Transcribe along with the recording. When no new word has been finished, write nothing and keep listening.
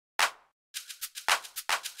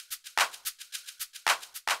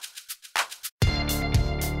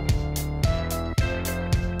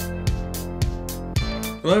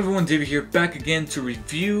Hello everyone, David here, back again to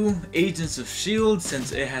review Agents of S.H.I.E.L.D.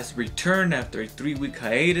 since it has returned after a 3-week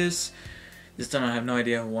hiatus. This time I have no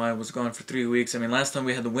idea why it was gone for 3 weeks. I mean, last time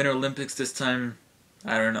we had the Winter Olympics, this time,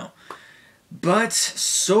 I don't know. But,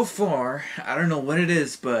 so far, I don't know what it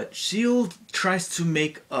is, but S.H.I.E.L.D. tries to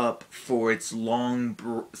make up for its long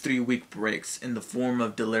 3-week breaks in the form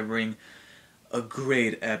of delivering a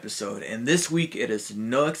great episode. And this week it is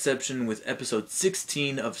no exception with episode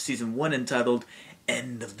 16 of season 1 entitled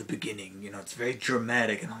End of the Beginning. You know, it's very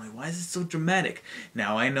dramatic, and I'm like, why is it so dramatic?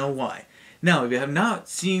 Now I know why. Now, if you have not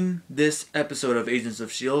seen this episode of Agents of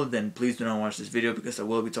S.H.I.E.L.D., then please do not watch this video because I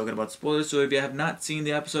will be talking about spoilers. So if you have not seen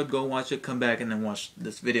the episode, go watch it, come back, and then watch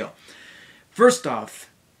this video. First off,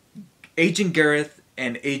 Agent Gareth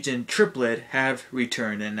and Agent Triplet have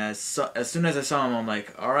returned, and as soon as I saw them, I'm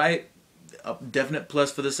like, alright, a definite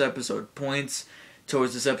plus for this episode. Points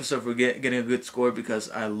towards this episode for getting a good score because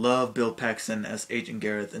I love Bill Paxton as Agent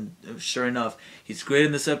Gareth, and sure enough, he's great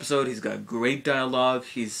in this episode. He's got great dialogue.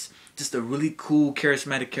 He's just a really cool,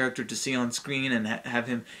 charismatic character to see on screen, and have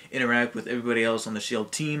him interact with everybody else on the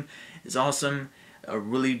S.H.I.E.L.D. team is awesome. A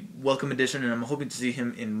really welcome addition, and I'm hoping to see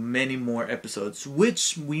him in many more episodes,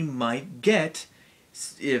 which we might get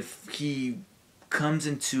if he comes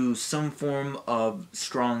into some form of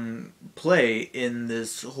strong play in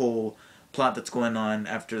this whole plot that's going on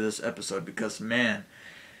after this episode, because man,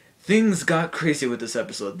 things got crazy with this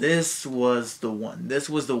episode. This was the one. This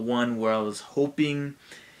was the one where I was hoping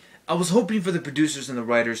for the producers and the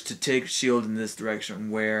writers to take S.H.I.E.L.D. in this direction,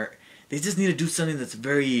 where they just need to do something that's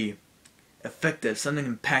very effective,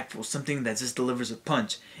 something impactful, something that just delivers a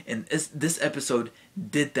punch, and this episode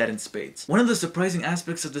did that in spades. One of the surprising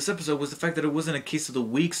aspects of this episode was the fact that it wasn't a case of the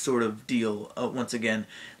week sort of deal, once again,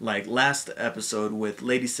 like last episode with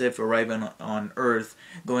Lady Sif arriving on Earth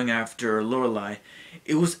going after Lorelei.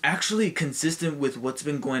 It was actually consistent with what's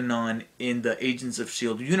been going on in the Agents of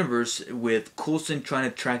S.H.I.E.L.D. universe, with Coulson trying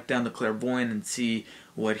to track down the Clairvoyant and see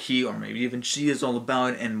what he, or maybe even she, is all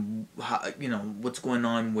about, and how, you know, what's going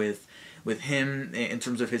on with him in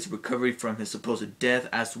terms of his recovery from his supposed death,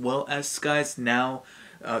 as well as Skye's now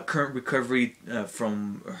current recovery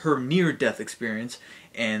from her near-death experience,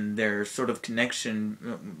 and their sort of connection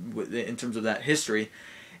in terms of that history.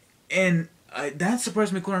 And that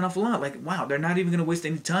surprised me quite an awful lot. Like, wow, they're not even going to waste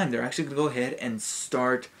any time. They're actually going to go ahead and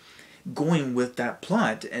start going with that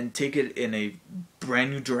plot and take it in a brand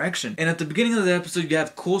new direction. And at the beginning of the episode, you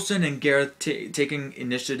have Coulson and Gareth taking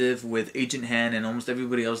initiative with Agent Han and almost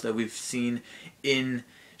everybody else that we've seen in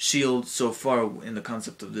S.H.I.E.L.D. so far in the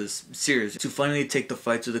concept of this series, to finally take the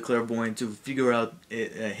fight to the Clairvoyant, to figure out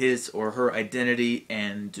his or her identity,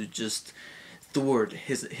 and to just thwart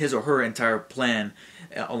his or her entire plan,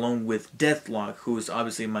 along with Deathlock, who is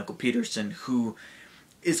obviously Michael Peterson, who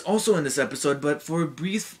is also in this episode, but for a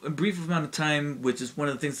brief amount of time, which is one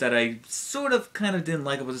of the things that I sort of kind of didn't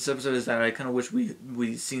like about this episode, is that I kind of wish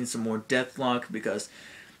we seen some more Deathlock, because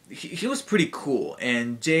he was pretty cool,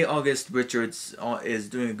 and J. August Richards is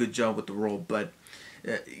doing a good job with the role, but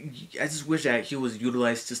I just wish that he was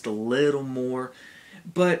utilized just a little more.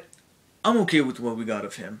 But I'm okay with what we got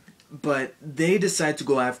of him. But they decide to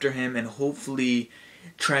go after him and hopefully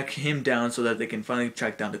track him down so that they can finally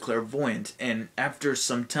track down the Clairvoyant. And after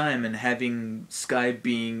some time, and having Skye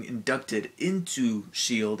being inducted into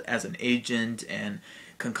S.H.I.E.L.D. as an agent, and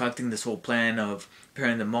concocting this whole plan of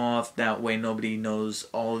pairing them off, that way nobody knows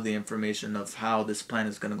all of the information of how this plan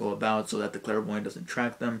is going to go about, so that the Clairvoyant doesn't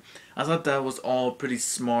track them. I thought that was all pretty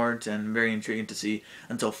smart and very intriguing to see,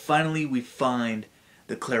 until finally we find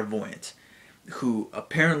the Clairvoyant, who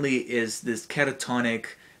apparently is this catatonic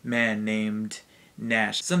man named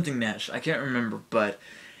Nash. Something Nash, I can't remember, but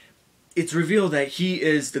it's revealed that he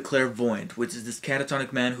is the Clairvoyant, which is this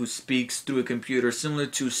catatonic man who speaks through a computer, similar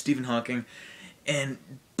to Stephen Hawking. And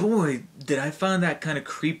boy, did I find that kind of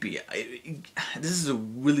creepy. This is a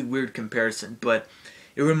really weird comparison, but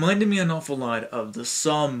it reminded me an awful lot of the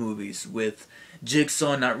Saw movies, with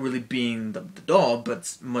Jigsaw not really being the doll,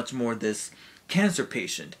 but much more this cancer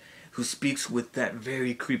patient who speaks with that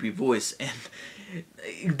very creepy voice. And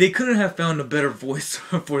they couldn't have found a better voice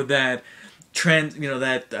for that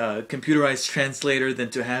computerized translator than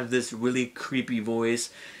to have this really creepy voice,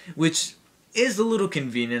 which is a little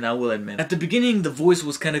convenient, I will admit. At the beginning, the voice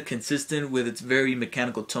was kind of consistent with its very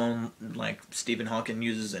mechanical tone, like Stephen Hawking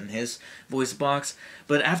uses in his voice box,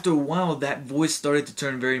 but after a while, that voice started to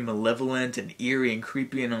turn very malevolent and eerie and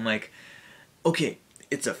creepy, and I'm like, okay,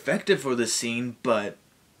 it's effective for this scene, but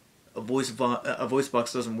a voice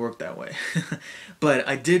box doesn't work that way. But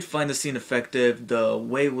I did find the scene effective. The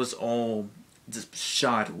way it was all this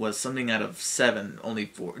shot was something out of 7, only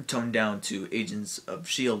for toned down to Agents of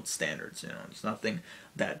S.H.I.E.L.D. standards. You know, it's nothing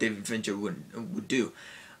that David Fincher would do.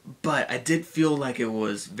 But I did feel like it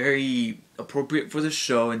was very appropriate for the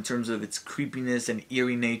show in terms of its creepiness and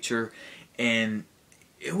eerie nature, and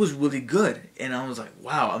it was really good. And I was like,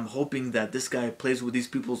 wow, I'm hoping that this guy plays with these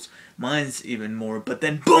people's minds even more. But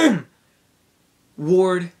then, boom!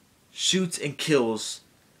 Ward shoots and kills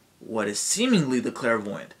what is seemingly the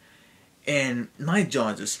clairvoyant. And my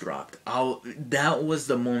jaw just dropped. That was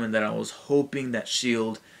the moment that I was hoping that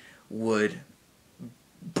S.H.I.E.L.D. would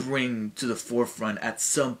bring to the forefront at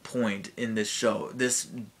some point in this show.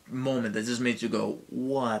 This moment that just made you go,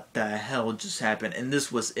 what the hell just happened? And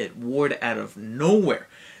this was it. Ward out of nowhere.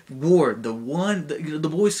 Ward, the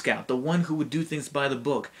Boy Scout, the one who would do things by the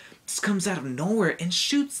book, just comes out of nowhere and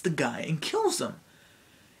shoots the guy and kills him.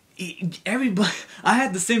 Everybody, I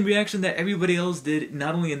had the same reaction that everybody else did,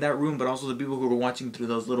 not only in that room, but also the people who were watching through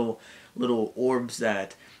those little orbs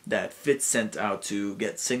that Fitz sent out to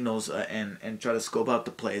get signals and try to scope out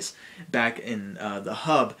the place back in the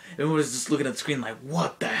hub. Everyone was just looking at the screen like,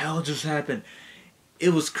 what the hell just happened? It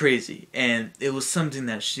was crazy, and it was something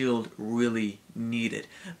that S.H.I.E.L.D. really needed.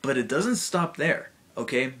 But it doesn't stop there,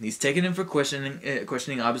 okay? He's taken in for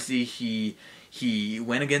questioning. Obviously, he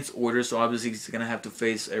went against orders, so obviously he's going to have to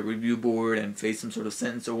face a review board and face some sort of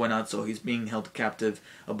sentence or whatnot, so he's being held captive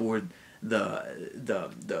aboard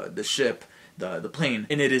the ship, the plane.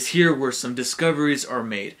 And it is here where some discoveries are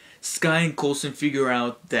made. Skye and Coulson figure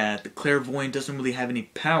out that the clairvoyant doesn't really have any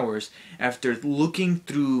powers after looking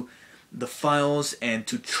through the files and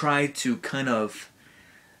to try to kind of,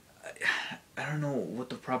 I don't know what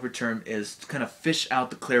the proper term is, to kind of fish out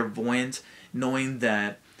the clairvoyant, knowing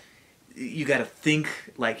that you gotta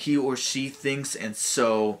think like he or she thinks. And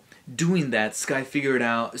so doing that, Skye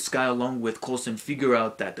along with Coulson figure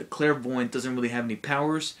out that the clairvoyant doesn't really have any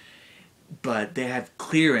powers, but they have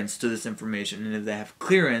clearance to this information, and if they have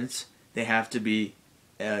clearance, they have to be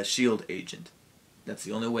a S.H.I.E.L.D. agent. That's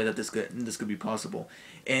the only way that this could be possible.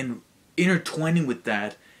 And intertwining with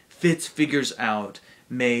that, Fitz figures out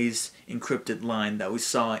May's encrypted line that we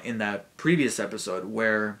saw in that previous episode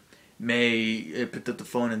where May picked up the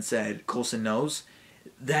phone and said, Coulson knows.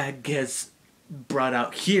 That gets brought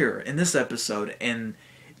out here in this episode, and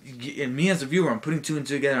me as a viewer, I'm putting two and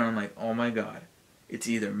two together, and I'm like, oh my god. It's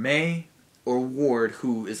either May or Ward,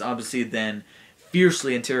 who is obviously then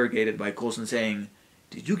fiercely interrogated by Coulson saying,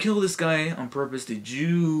 did you kill this guy on purpose?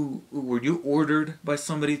 Were you ordered by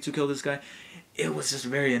somebody to kill this guy? It was just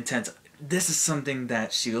very intense. This is something that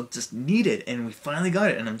S.H.I.E.L.D. just needed, and we finally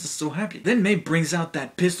got it, and I'm just so happy. Then May brings out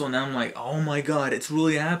that pistol, and I'm like, oh my god, it's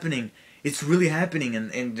really happening. It's really happening,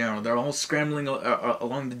 and you know, they're all scrambling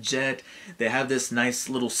along the jet. They have this nice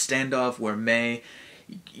little standoff where May,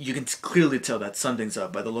 you can clearly tell that something's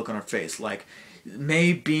up by the look on her face. Like,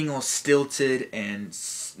 May being all stilted and,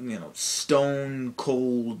 you know, stone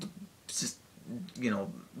cold, just, you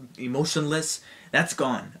know, emotionless, that's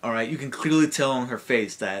gone, alright? You can clearly tell on her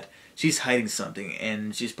face that she's hiding something,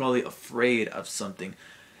 and she's probably afraid of something.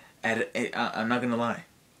 I'm not gonna lie.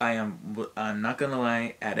 I'm not gonna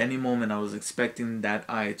lie. At any moment, I was expecting that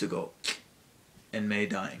eye to go, and May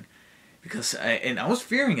dying, because I was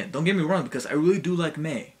fearing it. Don't get me wrong, because I really do like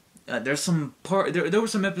May. There were some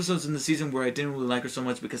episodes in the season where I didn't really like her so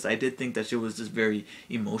much because I did think that she was just very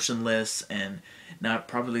emotionless and not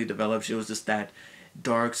properly developed. She was just that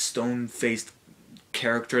dark, stone-faced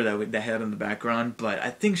character that they had in the background, but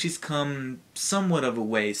I think she's come somewhat of a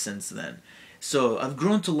way since then. So I've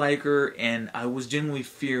grown to like her, and I was genuinely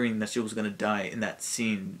fearing that she was going to die in that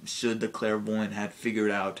scene should the clairvoyant had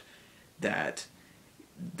figured out that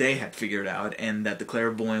they had figured out, and that the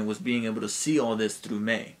clairvoyant was being able to see all this through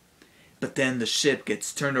May. But then the ship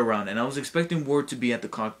gets turned around, and I was expecting Ward to be at the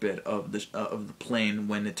cockpit of the plane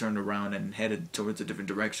when it turned around and headed towards a different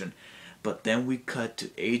direction. But then we cut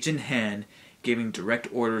to Agent Han giving direct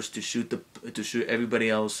orders to shoot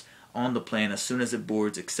everybody else on the plane as soon as it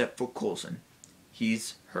boards, except for Coulson.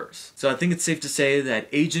 He's hers. So I think it's safe to say that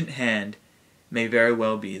Agent Han may very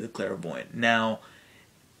well be the clairvoyant. Now,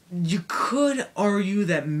 you could argue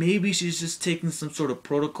that maybe she's just taking some sort of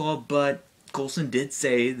protocol, but Coulson did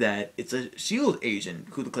say that it's a S.H.I.E.L.D. agent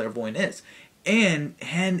who the clairvoyant is. And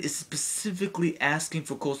Han is specifically asking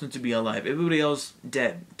for Coulson to be alive. Everybody else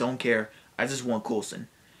dead. Don't care. I just want Coulson.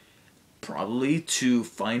 Probably to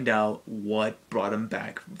find out what brought him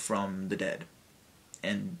back from the dead.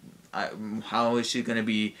 And how is she going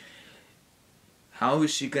to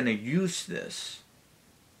use this?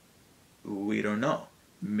 We don't know.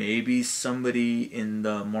 Maybe somebody in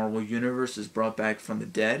the Marvel Universe is brought back from the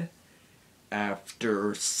dead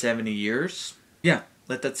after 70 years. Yeah,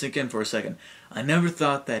 let that sink in for a second. I never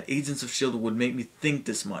thought that Agents of S.H.I.E.L.D. would make me think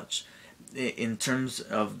this much in terms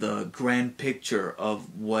of the grand picture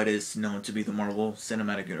of what is known to be the Marvel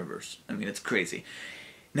Cinematic Universe. I mean, it's crazy.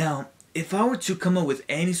 Now, if I were to come up with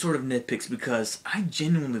any sort of nitpicks, because I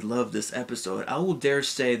genuinely love this episode, I will dare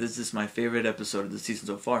say this is my favorite episode of the season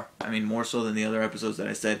so far. I mean, more so than the other episodes that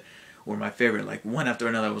I said were my favorite. Like, one after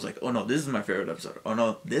another, I was like, oh no, this is my favorite episode. Oh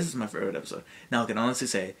no, this is my favorite episode. Now, I can honestly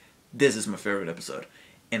say, this is my favorite episode.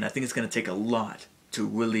 And I think it's going to take a lot to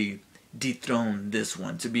really dethrone this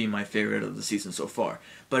one to be my favorite of the season so far.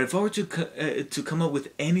 But if I were to come up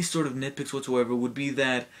with any sort of nitpicks whatsoever, would be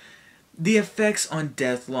that the effects on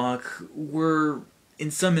Deathlock were,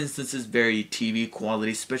 in some instances, very TV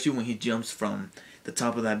quality, especially when he jumps from the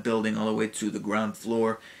top of that building all the way to the ground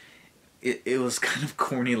floor. It was kind of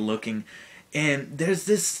corny looking. And there's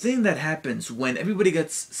this thing that happens when everybody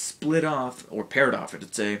gets split off, or paired off, I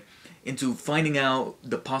should say, into finding out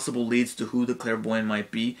the possible leads to who the clairvoyant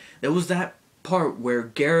might be. There was that part where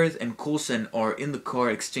Gareth and Coulson are in the car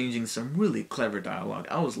exchanging some really clever dialogue.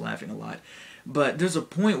 I was laughing a lot. But there's a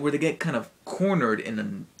point where they get kind of cornered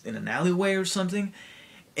in an alleyway or something,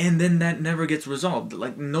 and then that never gets resolved.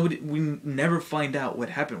 Like, we never find out what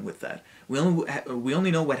happened with that. We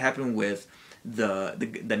only know what happened with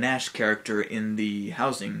the Nash character in the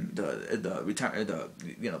housing, the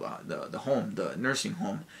home, the nursing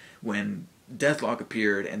home, when Deathlock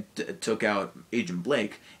appeared and took out Agent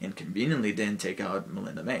Blake, and conveniently didn't take out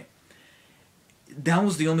Melinda May. That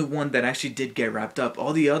was the only one that actually did get wrapped up.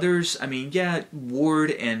 All the others, I mean, yeah,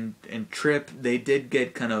 Ward and Tripp, they did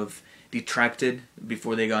get kind of detracted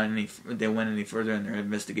before they went any further in their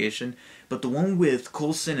investigation. But the one with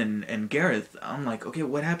Coulson and Gareth, I'm like, okay,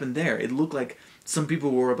 what happened there? It looked like some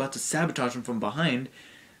people were about to sabotage him from behind.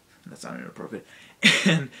 That sounded inappropriate.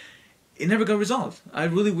 And it never got resolved. I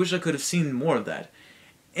really wish I could have seen more of that.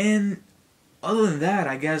 And other than that,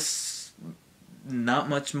 I guess not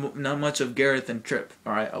much of Gareth and Tripp.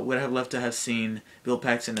 All right, I would have loved to have seen Bill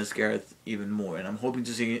Paxton as Gareth even more, and I'm hoping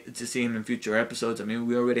to see him in future episodes. I mean,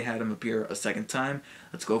 we already had him appear a second time.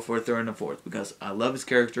 Let's go for a third and a fourth, because I love his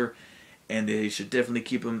character, and they should definitely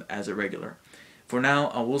keep him as a regular. For now,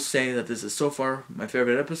 I will say that this is so far my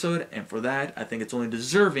favorite episode, and for that, I think it's only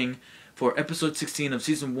deserving for episode 16 of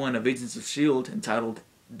season 1 of Agents of S.H.I.E.L.D., entitled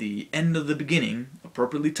The End of the Beginning,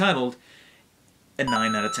 appropriately titled, a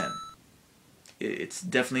 9 out of 10. It's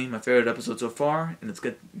definitely my favorite episode so far, and it's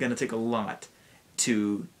gonna take a lot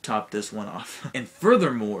to top this one off. And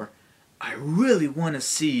furthermore, I really want to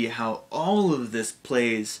see how all of this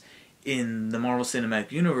plays in the Marvel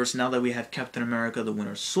Cinematic Universe now that we have Captain America the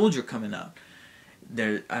Winter Soldier coming out.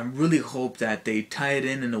 I really hope that they tie it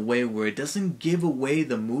in a way where it doesn't give away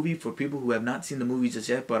the movie for people who have not seen the movie just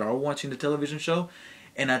yet but are watching the television show,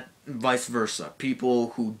 and vice versa.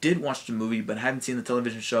 People who did watch the movie but haven't seen the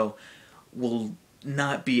television show will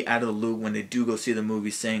not be out of the loop when they do go see the movie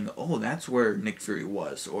saying, oh, that's where Nick Fury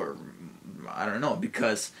was, or I don't know,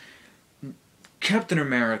 because Captain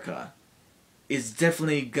America is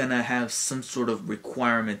definitely gonna have some sort of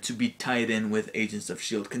requirement to be tied in with Agents of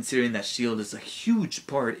S.H.I.E.L.D., considering that S.H.I.E.L.D. is a huge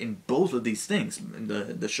part in both of these things,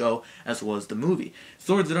 the show as well as the movie.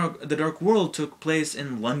 Thor the Dark World took place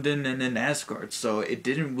in London and in Asgard, so it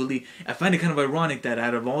didn't really... I find it kind of ironic that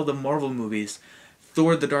out of all the Marvel movies,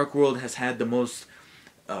 Thor the Dark World has had the most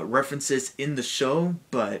references in the show,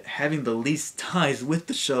 but having the least ties with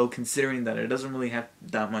the show, considering that it doesn't really have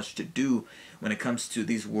that much to do when it comes to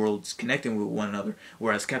these worlds connecting with one another.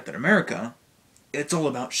 Whereas Captain America, it's all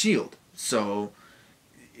about S.H.I.E.L.D. So,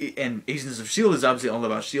 and Agents of S.H.I.E.L.D. is obviously all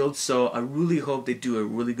about S.H.I.E.L.D., so I really hope they do a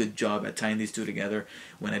really good job at tying these two together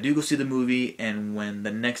when I do go see the movie and when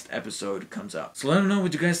the next episode comes out. So let me know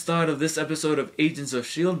what you guys thought of this episode of Agents of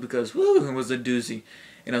S.H.I.E.L.D., because woo, it was a doozy.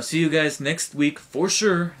 And I'll see you guys next week for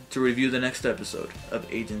sure to review the next episode of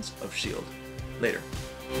Agents of S.H.I.E.L.D. Later.